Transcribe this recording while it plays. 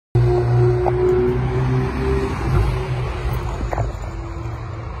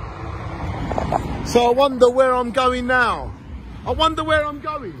So I wonder where I'm going now. I wonder where I'm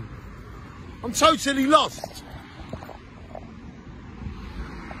going. I'm totally lost.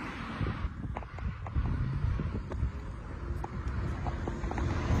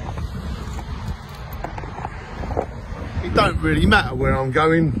 It don't really matter where I'm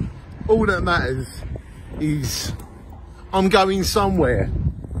going. All that matters is I'm going somewhere,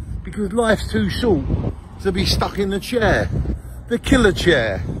 because life's too short to be stuck in the chair, the killer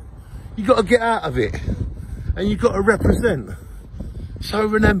chair. You got to get out of it, and you got to represent. So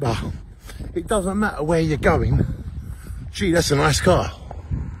remember, it doesn't matter where you're going. Gee, that's a nice car.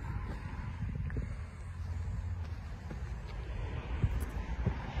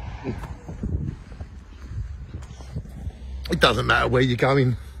 It doesn't matter where you're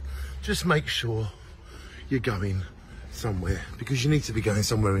going. Just make sure you're going somewhere, because you need to be going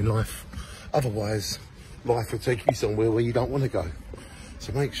somewhere in life. Otherwise, life will take you somewhere where you don't want to go.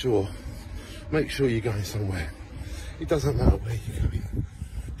 So make sure you're going somewhere. It doesn't matter where you're going.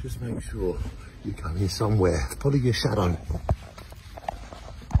 Just make sure you're going somewhere. Follow your shadow.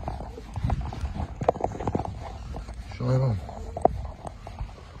 Shine on.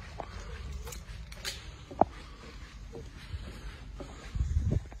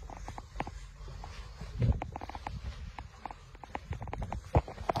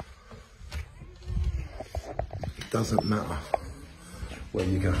 It doesn't matter where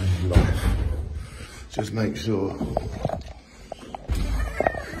you're going in life. Just make sure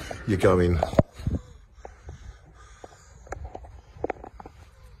you're going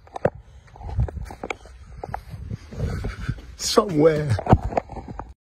somewhere.